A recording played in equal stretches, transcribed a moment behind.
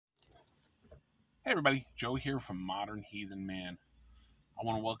Hey everybody, Joe here from Modern Heathen Man. I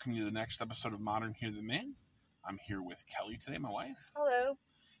want to welcome you to the next episode of Modern Heathen Man. I'm here with Kelly today, my wife, Hello.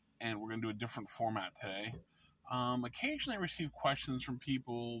 and we're going to do a different format today. Occasionally I receive questions from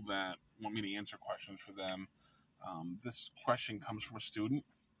people that want me to answer questions for them. This question comes from a student.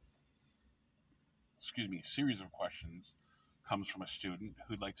 A series of questions comes from a student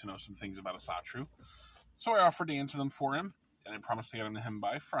who'd like to know some things about Asatru. So I offered to answer them for him, and I promised to get them to him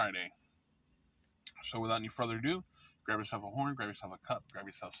by Friday. So without any further ado, grab yourself a horn, grab yourself a cup, grab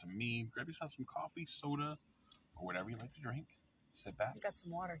yourself some mead, grab yourself some coffee, soda, or whatever you like to drink. Sit back. Got some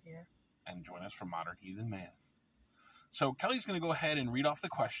water here. And join us for Modern Heathen Man. So Kelly's going to go ahead and read off the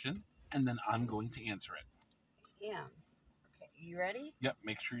question, and then I'm going to answer it. Yeah. Okay, you ready? Yep,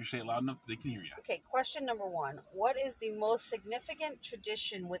 make sure you say it loud enough that they can hear you. Okay, question number 1. What is the most significant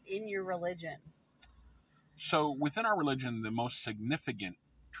tradition within your religion? So within our religion, the most significant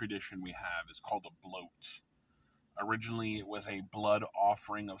tradition we have is called a bloat. Originally, it was a blood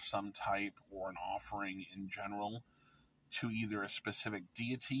offering of some type or an offering in general to either a specific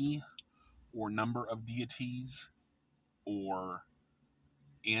deity or number of deities or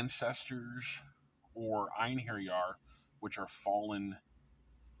ancestors or Einherjar, which are fallen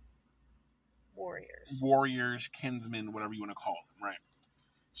warriors, kinsmen, whatever you want to call them, right?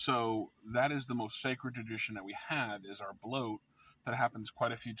 So that is the most sacred tradition that we have is our bloat that happens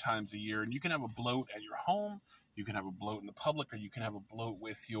quite a few times a year. And you can have a bloat at your home, you can have a bloat in the public, or you can have a bloat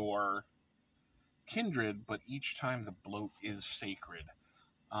with your kindred, but each time the bloat is sacred.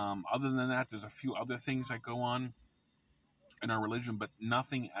 Other than that, there's a few other things that go on in our religion, but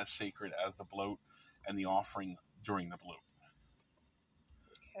nothing as sacred as the bloat and the offering during the bloat.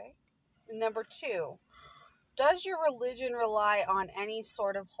 Okay. Number 2. Does your religion rely on any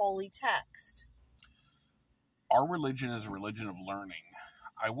sort of holy text? Our religion is a religion of learning.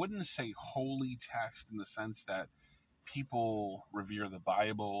 I wouldn't say holy text in the sense that people revere the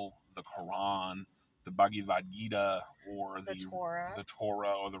Bible, the Quran, the Bhagavad Gita, or the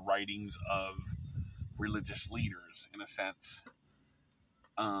Torah, or the writings of religious leaders, in a sense.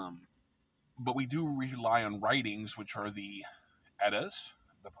 But we do rely on writings, which are the Eddas,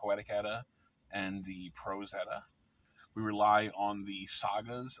 the Poetic Edda, and the Prose Edda. We rely on the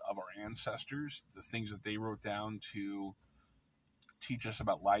sagas of our ancestors, the things that they wrote down to teach us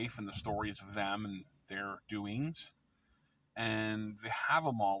about life and the stories of them and their doings. And the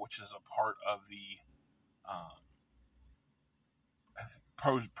Havamal, which is a part of the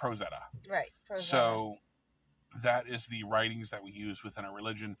Prose Edda. Right. So that is the writings that we use within our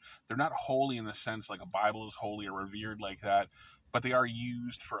religion. They're not holy in the sense like a Bible is holy or revered like that, but they are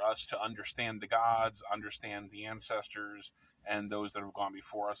used for us to understand the gods, understand the ancestors, and those that have gone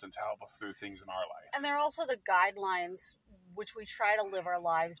before us, and to help us through things in our life. And they're also the guidelines which we try to live our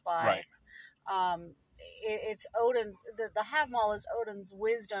lives by. Right. It's Odin's, the Havamal is Odin's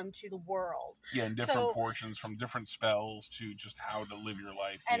wisdom to the world. Yeah, in different portions, from different spells to just how to live your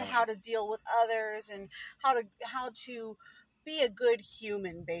life. And how to deal with others, and how to be a good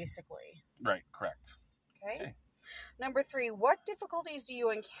human, basically. Right, correct. Okay. Number 3, what difficulties do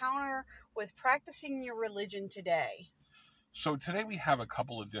you encounter with practicing your religion today? So today we have a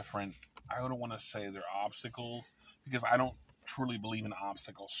couple of different, I don't want to say they're obstacles, because I don't truly believe in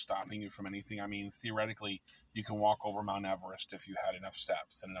obstacles stopping you from anything. I mean, theoretically, you can walk over Mount Everest if you had enough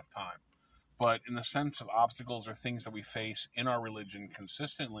steps and enough time. But in the sense of obstacles or things that we face in our religion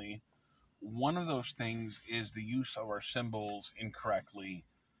consistently, one of those things is the use of our symbols incorrectly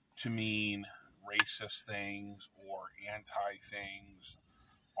to mean racist things or anti things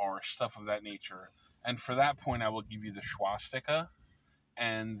or stuff of that nature. And for that point, I will give you the swastika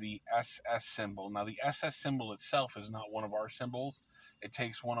and the SS symbol. Now, the SS symbol itself is not one of our symbols. It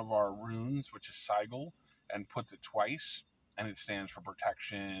takes one of our runes, which is Sigil, and puts it twice, and it stands for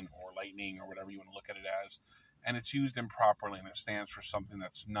protection or lightning or whatever you want to look at it as. And it's used improperly, and it stands for something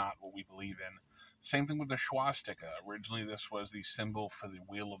that's not what we believe in. Same thing with the swastika. Originally, this was the symbol for the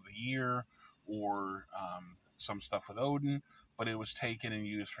wheel of the year or some stuff with Odin, but it was taken and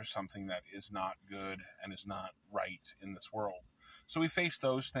used for something that is not good and is not right in this world. So we face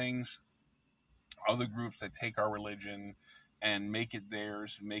those things. Other groups that take our religion and make it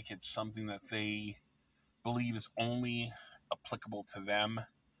theirs, make it something that they believe is only applicable to them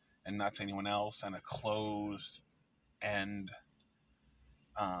and not to anyone else, and a closed end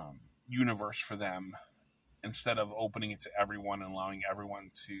universe for them, instead of opening it to everyone and allowing everyone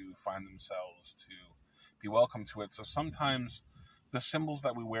to find themselves to be welcome to it. So sometimes the symbols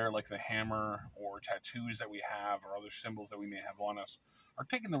that we wear, like the hammer or tattoos that we have or other symbols that we may have on us, are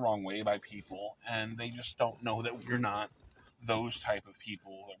taken the wrong way by people, and they just don't know that we're not those type of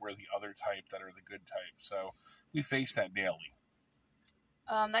people, that we're the other type that are the good type. So we face that daily.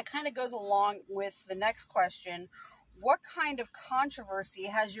 That kind of goes along with the next question. What kind of controversy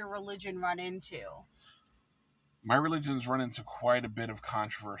has your religion run into? My religion's run into quite a bit of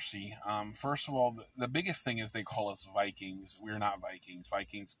controversy. First of all, the biggest thing is they call us Vikings. We're not Vikings.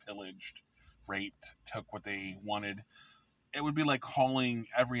 Vikings pillaged, raped, took what they wanted. It would be like calling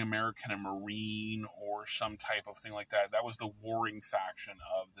every American a Marine or some type of thing like that. That was the warring faction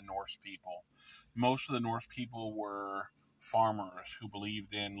of the Norse people. Most of the Norse people were farmers who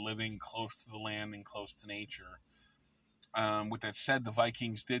believed in living close to the land and close to nature. With that said, the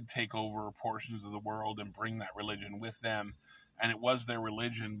Vikings did take over portions of the world and bring that religion with them, and it was their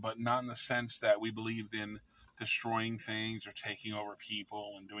religion, but not in the sense that we believed in destroying things or taking over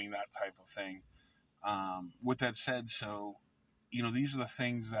people and doing that type of thing. With that said, so, these are the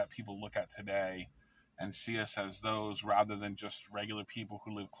things that people look at today and see us as those, rather than just regular people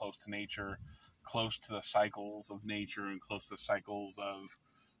who live close to nature, close to the cycles of nature, and close to the cycles of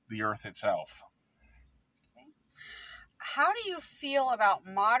the earth itself. How do you feel about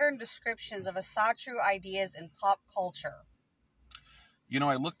modern descriptions of Asatru ideas in pop culture?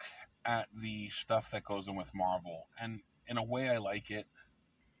 I look at the stuff that goes in with Marvel, and in a way I like it,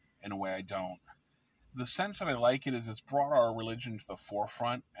 in a way I don't. The sense that I like it is it's brought our religion to the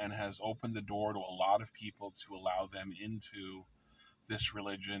forefront and has opened the door to a lot of people to allow them into this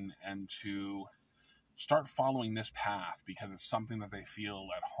religion and to start following this path because it's something that they feel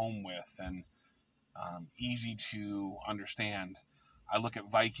at home with and easy to understand. I look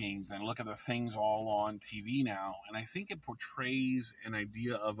at Vikings and look at the things all on TV now, and I think it portrays an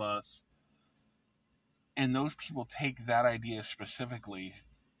idea of us, and those people take that idea specifically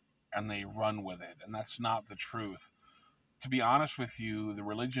and they run with it, and that's not the truth. To be honest with you, the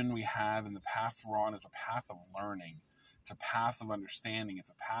religion we have and the path we're on is a path of learning. It's a path of understanding.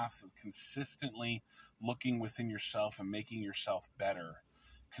 It's a path of consistently looking within yourself and making yourself better.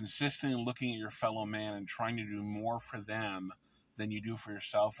 Consistently looking at your fellow man and trying to do more for them than you do for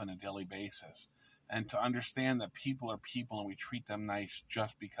yourself on a daily basis. And to understand that people are people and we treat them nice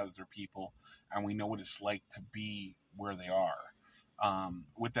just because they're people and we know what it's like to be where they are.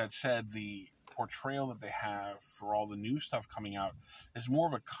 With that said, the portrayal that they have for all the new stuff coming out is more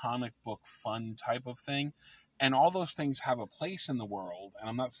of a comic book fun type of thing. And all those things have a place in the world. And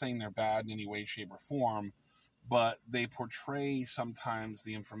I'm not saying they're bad in any way, shape, or form, but they portray sometimes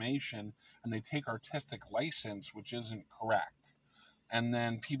the information and they take artistic license, which isn't correct. And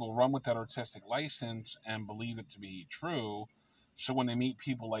then people run with that artistic license and believe it to be true. So when they meet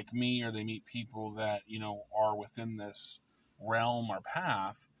people like me or they meet people that, are within this realm or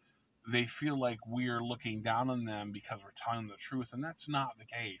path, they feel like we're looking down on them because we're telling the truth. And that's not the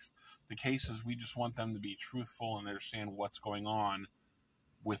case. The case is we just want them to be truthful and understand what's going on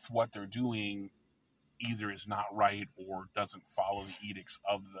with what they're doing either is not right or doesn't follow the edicts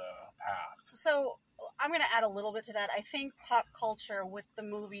of the path. So I'm going to add a little bit to that. I think pop culture with the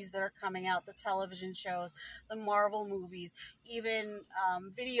movies that are coming out, the television shows, the Marvel movies, even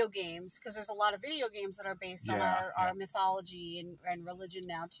video games, because there's a lot of video games that are based on our mythology and religion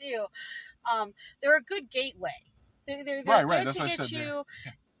now too. They're a good gateway. They're right. good to get you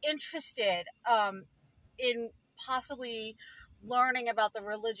interested in possibly learning about the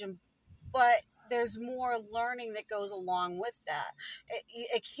religion, but there's more learning that goes along with that.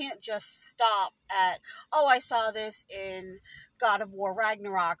 It can't just stop at, I saw this in God of War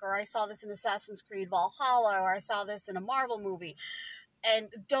Ragnarok, or I saw this in Assassin's Creed Valhalla, or I saw this in a Marvel movie.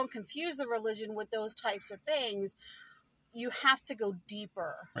 And don't confuse the religion with those types of things. You have to go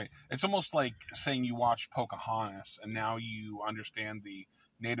deeper. Right. It's almost like saying you watched Pocahontas and now you understand the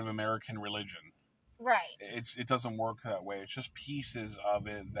Native American religion. Right. It doesn't work that way. It's just pieces of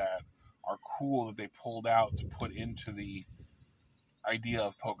it that are cool that they pulled out to put into the idea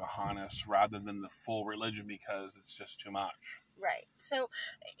of Pocahontas rather than the full religion because it's just too much. Right. So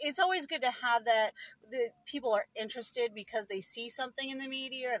it's always good to have that the people are interested because they see something in the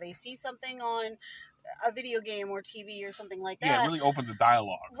media or they see something on a video game or TV or something like that. Yeah, it really opens a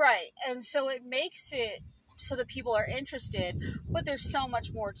dialogue. Right. And so it makes it so that people are interested, but there's so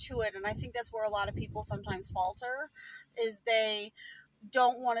much more to it. And I think that's where a lot of people sometimes falter, is they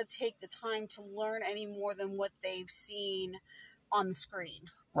don't want to take the time to learn any more than what they've seen on the screen.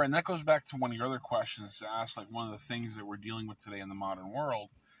 Right, and that goes back to one of your other questions asked, like one of the things that we're dealing with today in the modern world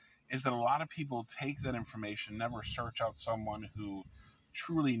is that a lot of people take that information, never search out someone who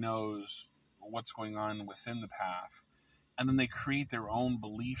truly knows what's going on within the path, and then they create their own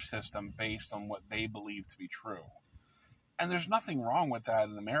belief system based on what they believe to be true. And there's nothing wrong with that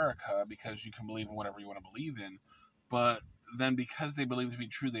in America because you can believe in whatever you want to believe in, but then because they believe it to be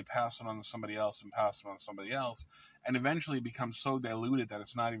true, they pass it on to somebody else and pass it on to somebody else, and eventually it becomes so diluted that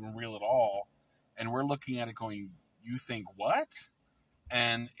it's not even real at all. And we're looking at it going, you think what?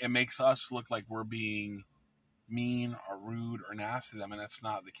 And it makes us look like we're being mean or rude or nasty to them, and that's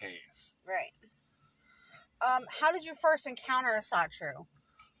not the case. Right. How did you first encounter Asatru?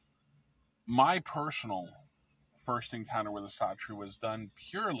 My personal first encounter with Asatru was done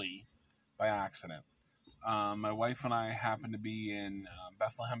purely by accident. My wife and I happened to be in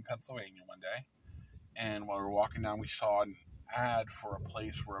Bethlehem, Pennsylvania one day, and while we were walking down, we saw an ad for a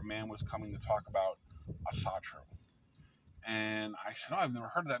place where a man was coming to talk about Asatru. And I said, I've never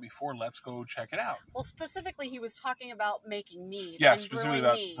heard of that before. Let's go check it out. Well, specifically, he was talking about making mead. Yeah, specifically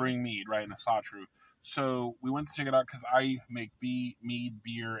about brewing mead, right, in Asatru. So we went to check it out because I make mead,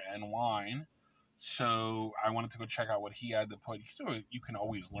 beer, and wine. So I wanted to go check out what he had to put. You can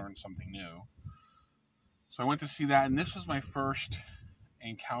always learn something new. So I went to see that, and this was my first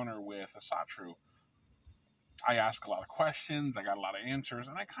encounter with Asatru. I asked a lot of questions. I got a lot of answers,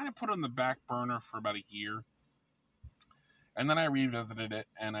 and I kind of put it on the back burner for about a year. And then I revisited it,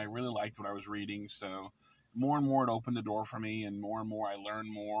 and I really liked what I was reading. So more and more it opened the door for me, and more I learned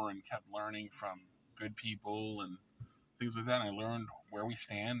more and kept learning from good people and things like that. And I learned where we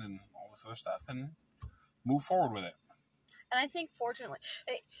stand and all this other stuff and move forward with it. And I think fortunately,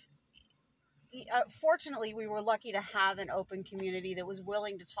 we were lucky to have an open community that was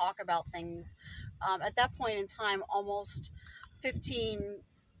willing to talk about things. At that point in time, almost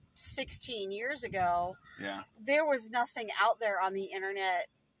 16 years ago, there was nothing out there on the internet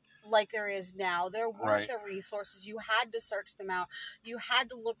like there is now. There weren't the resources. You had to search them out. You had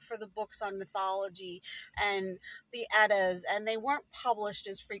to look for the books on mythology and the Eddas, and they weren't published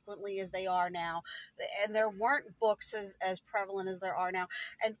as frequently as they are now. And there weren't books as prevalent as there are now.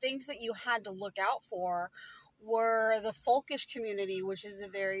 And things that you had to look out for were the folkish community, which is a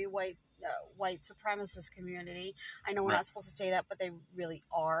very white supremacist community. I know we're not supposed to say that, but they really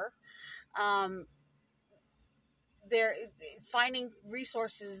are. They're finding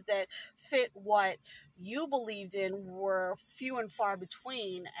resources that fit what you believed in were few and far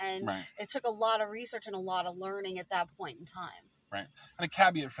between, and it took a lot of research and a lot of learning at that point in time. Right. And a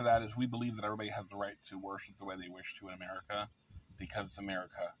caveat for that is we believe that everybody has the right to worship the way they wish to in America because it's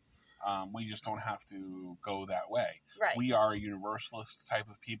America. We just don't have to go that way. Right. We are a universalist type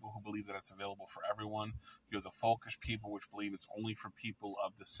of people who believe that it's available for everyone. You have the folkish people, which believe it's only for people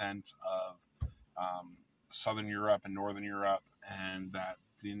of descent of Southern Europe and Northern Europe, and that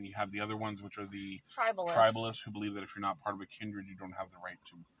then you have the other ones, which are the tribalists who believe that if you're not part of a kindred, you don't have the right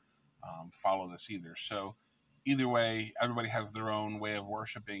to follow this either. So either way, everybody has their own way of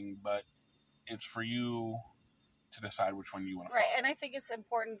worshiping, but it's for you to decide which one you want to follow. Right, and I think it's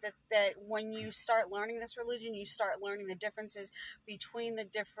important that when you start learning this religion, you start learning the differences between the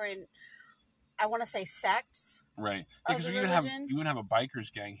different, I want to say, sects. Right. Because you would have a biker's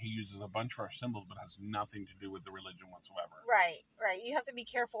gang who uses a bunch of our symbols but has nothing to do with the religion whatsoever. Right. You have to be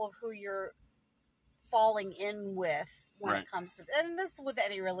careful of who you're falling in with when it comes to, and this with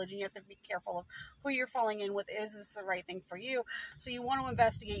any religion, you have to be careful of who you're falling in with. Is this the right thing for you? So you want to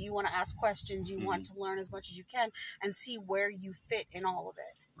investigate, you want to ask questions, you want to learn as much as you can and see where you fit in all of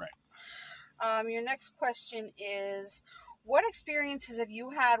it. Right. Your next question is, what experiences have you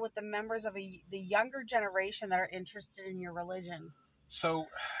had with the members of the younger generation that are interested in your religion? So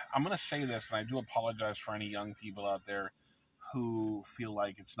I'm going to say this, and I do apologize for any young people out there who feel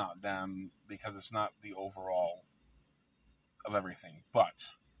like it's not them because it's not the overall of everything.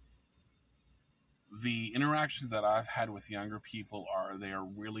 But the interactions that I've had with younger people they are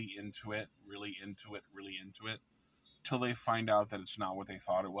really into it, till they find out that it's not what they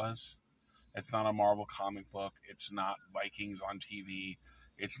thought it was. It's not a Marvel comic book. It's not Vikings on TV.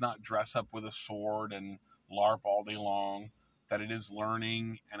 It's not dress up with a sword and LARP all day long. That it is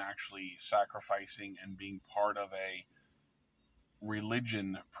learning and actually sacrificing and being part of a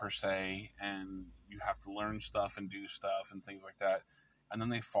religion per se, and you have to learn stuff and do stuff and things like that, and then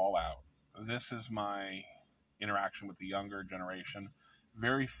they fall out. This is my interaction with the younger generation.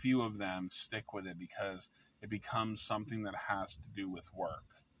 Very few of them stick with it because it becomes something that has to do with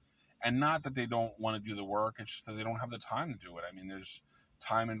work. And not that they don't want to do the work, it's just that they don't have the time to do it. I mean, there's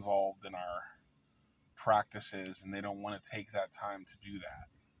time involved in our practices, and they don't want to take that time to do that.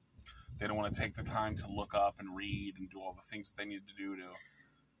 They don't want to take the time to look up and read and do all the things that they need to do to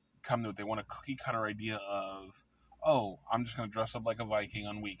come to it. They want a cookie-cutter idea of, I'm just going to dress up like a Viking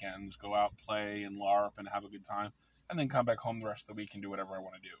on weekends, go out, play, and LARP, and have a good time, and then come back home the rest of the week and do whatever I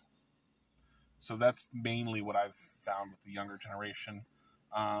want to do. So that's mainly what I've found with the younger generation.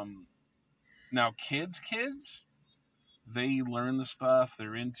 Now, kids, they learn the stuff,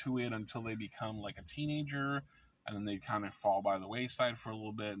 they're into it until they become like a teenager, and then they kind of fall by the wayside for a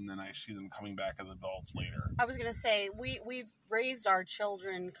little bit, and then I see them coming back as adults later. I was gonna say we've raised our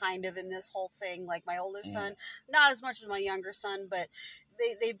children kind of in this whole thing. Like my older son, not as much as my younger son, but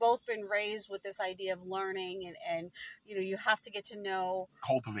they both been raised with this idea of learning and you have to get to know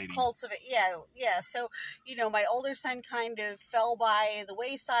Cultivate. Yeah. So my older son kind of fell by the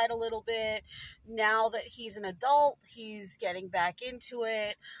wayside a little bit. Now that he's an adult, he's getting back into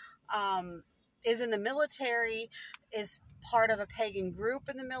it. Is in the military, is part of a pagan group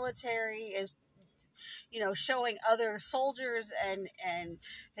in the military, is showing other soldiers and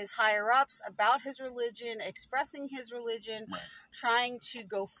his higher ups about his religion, expressing his religion, Right. trying to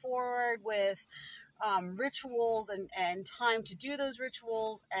go forward with rituals and time to do those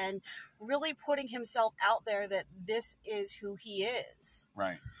rituals, and really putting himself out there that this is who he is.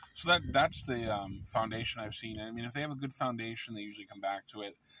 Right. So that's the foundation I've seen. I mean, if they have a good foundation, they usually come back to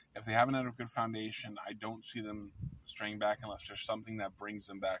it. If they haven't had a good foundation, I don't see them straying back unless there's something that brings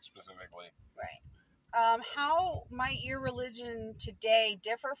them back specifically. Right. How might your religion today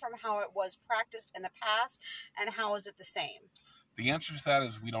differ from how it was practiced in the past, and how is it the same? The answer to that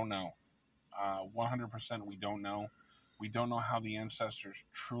is we don't know. 100% we don't know. We don't know how the ancestors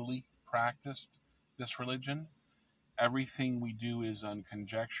truly practiced this religion. Everything we do is on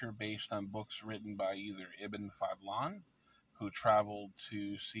conjecture based on books written by either Ibn Fadlan, who traveled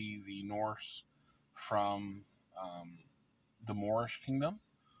to see the Norse from the Moorish kingdom,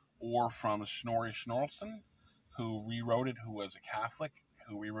 or from Snorri Sturluson, who rewrote it, who was a Catholic,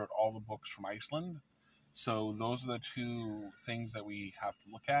 who rewrote all the books from Iceland. So those are the two things that we have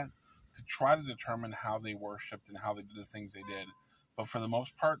to look at to try to determine how they worshipped and how they did the things they did. But for the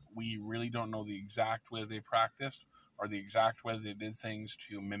most part, we really don't know the exact way they practiced or the exact way they did things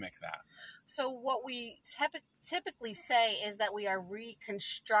to mimic that. So what we typically say is that we are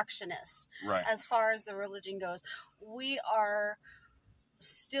reconstructionists. Right. As far as the religion goes. We are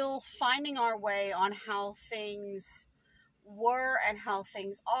still finding our way on how things were and how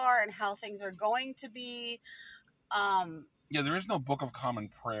things are and how things are going to be. Yeah, there is no Book of Common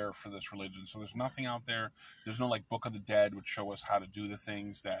Prayer for this religion, so there's nothing out there. There's no like Book of the Dead which show us how to do the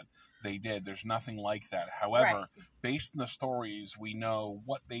things that they did. There's nothing like that. However, based on the stories, we know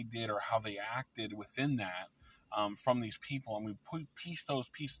what they did or how they acted within that from these people, and we piece those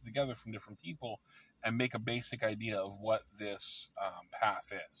pieces together from different people and make a basic idea of what this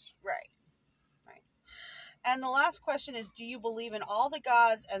path is. Right. And the last question is, do you believe in all the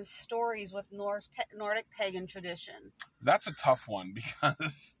gods and stories with Nordic pagan tradition? That's a tough one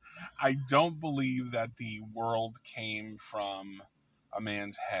because I don't believe that the world came from a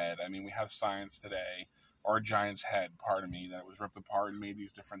man's head. I mean, we have science today, or a giant's head, pardon me, that was ripped apart and made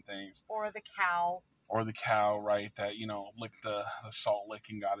these different things. Or the cow. Or the cow, right, that, licked the salt lick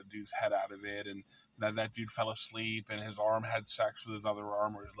and got a dude's head out of it, and that dude fell asleep and his arm had sex with his other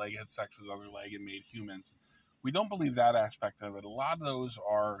arm, or his leg had sex with his other leg and made humans. We don't believe that aspect of it. A lot of those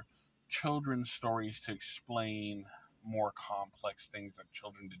are children's stories to explain more complex things that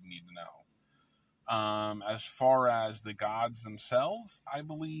children didn't need to know. As far as the gods themselves, I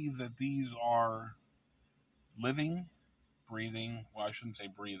believe that these are living, breathing, well, I shouldn't say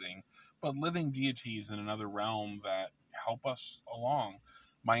breathing, but living deities in another realm that help us along.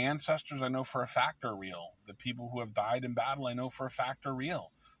 My ancestors, I know for a fact, are real. The people who have died in battle, I know for a fact, are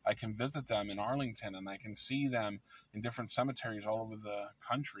real. I can visit them in Arlington, and I can see them in different cemeteries all over the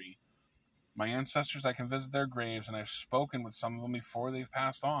country. My ancestors, I can visit their graves, and I've spoken with some of them before they've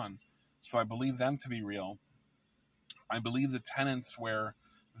passed on. So I believe them to be real. I believe the tenants where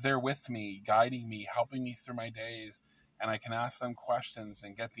they're with me, guiding me, helping me through my days, and I can ask them questions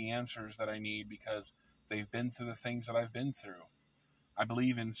and get the answers that I need because they've been through the things that I've been through. I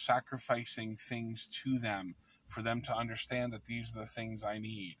believe in sacrificing things to them for them to understand that these are the things I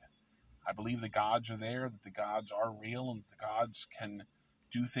need. I believe the gods are there, that the gods are real, and that the gods can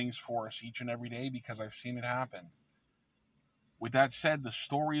do things for us each and every day because I've seen it happen. With that said, the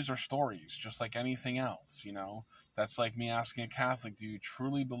stories are stories, just like anything else, That's like me asking a Catholic, do you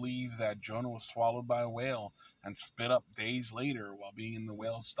truly believe that Jonah was swallowed by a whale and spit up days later while being in the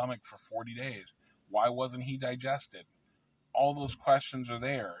whale's stomach for 40 days? Why wasn't he digested? All those questions are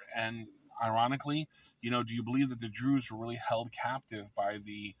there. And ironically, do you believe that the Druze were really held captive by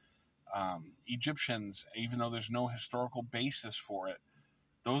the Egyptians, even though there's no historical basis for it?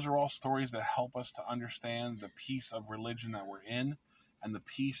 Those are all stories that help us to understand the piece of religion that we're in and the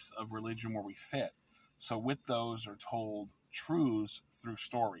piece of religion where we fit. So with those are told truths through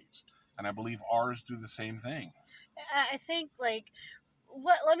stories. And I believe ours do the same thing. I think,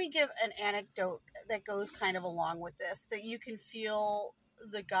 let me give an anecdote that goes kind of along with this, that you can feel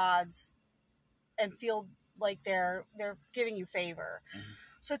the gods and feel like they're giving you favor. Mm-hmm.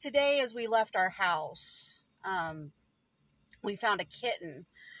 So today, as we left our house, we found a kitten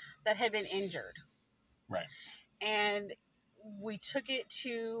that had been injured. Right. And we took it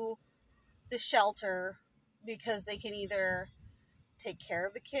to the shelter because they can either take care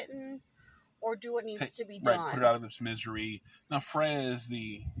of the kitten or do what needs to be done. Right, put it out of its misery. Now, Freya is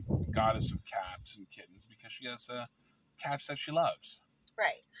the goddess of cats and kittens because she has cats that she loves.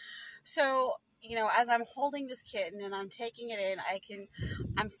 Right. So, you know, as I'm holding this kitten and I'm taking it in,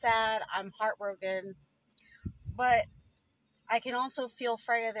 I'm sad, I'm heartbroken, but I can also feel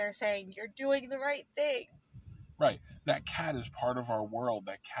Freya there saying, "You're doing the right thing." Right. That cat is part of our world.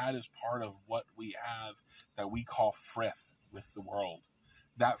 That cat is part of what we have that we call frith with the world.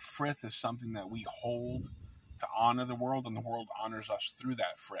 That frith is something that we hold to honor the world, and the world honors us through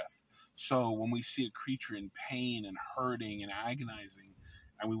that frith. So when we see a creature in pain and hurting and agonizing,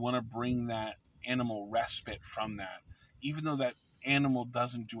 and we want to bring that animal respite from that, even though that animal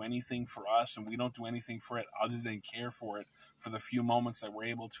doesn't do anything for us and we don't do anything for it other than care for it for the few moments that we're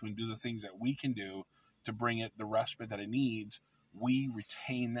able to and do the things that we can do to bring it the respite that it needs, we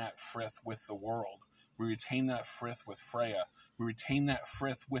retain that frith with the world. We retain that frith with Freya. We retain that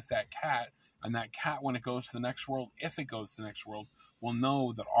frith with that cat. And that cat, when it goes to the next world, if it goes to the next world, will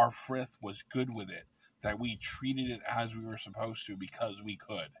know that our frith was good with it, that we treated it as we were supposed to because we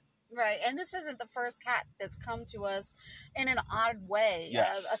could. Right. And this isn't the first cat that's come to us in an odd way.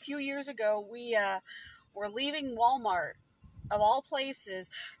 Yes. A few years ago, we were leaving Walmart, of all places,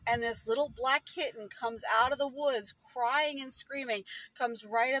 and this little black kitten comes out of the woods crying and screaming, comes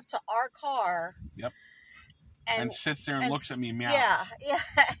right up to our car. Yep. And sits there and looks at me, meows. Yeah,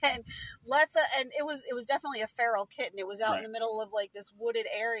 and and it was definitely a feral kitten. It was out in the middle of like this wooded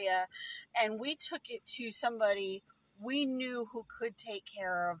area, and we took it to somebody we knew who could take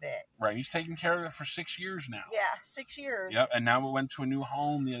care of it. Right, he's taken care of it for 6 years now. Yeah, 6 years. Yep, and now we went to a new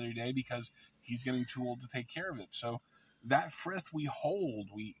home the other day because he's getting too old to take care of it. So that frith we hold,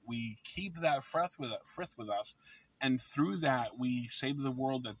 we keep that frith with us. And through that, we say to the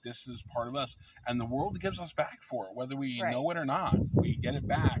world that this is part of us. And the world gives us back for it, whether we know it or not. We get it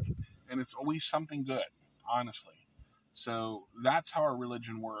back. And it's always something good, honestly. So that's how our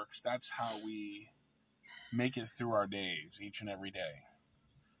religion works. That's how we make it through our days, each and every day.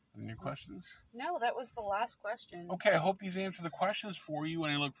 Any questions? No, that was the last question. Okay, I hope these answer the questions for you.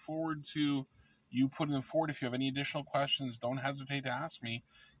 And I look forward to you putting them forward. If you have any additional questions, don't hesitate to ask me.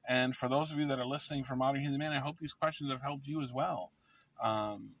 And for those of you that are listening from Modern Heathen Man, I hope these questions have helped you as well.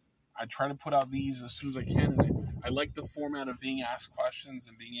 I try to put out these as soon as I can. And I like the format of being asked questions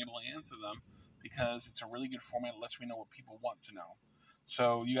and being able to answer them because it's a really good format. It lets me know what people want to know.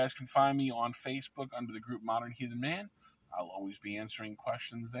 So you guys can find me on Facebook under the group Modern Heathen Man. I'll always be answering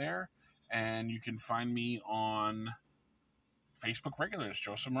questions there. And you can find me on Facebook regular as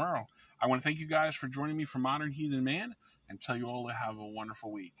Joseph Morrow. I want to thank you guys for joining me for Modern Heathen Man and tell you all to have a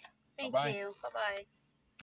wonderful week. Thank Bye-bye. you. Bye-bye.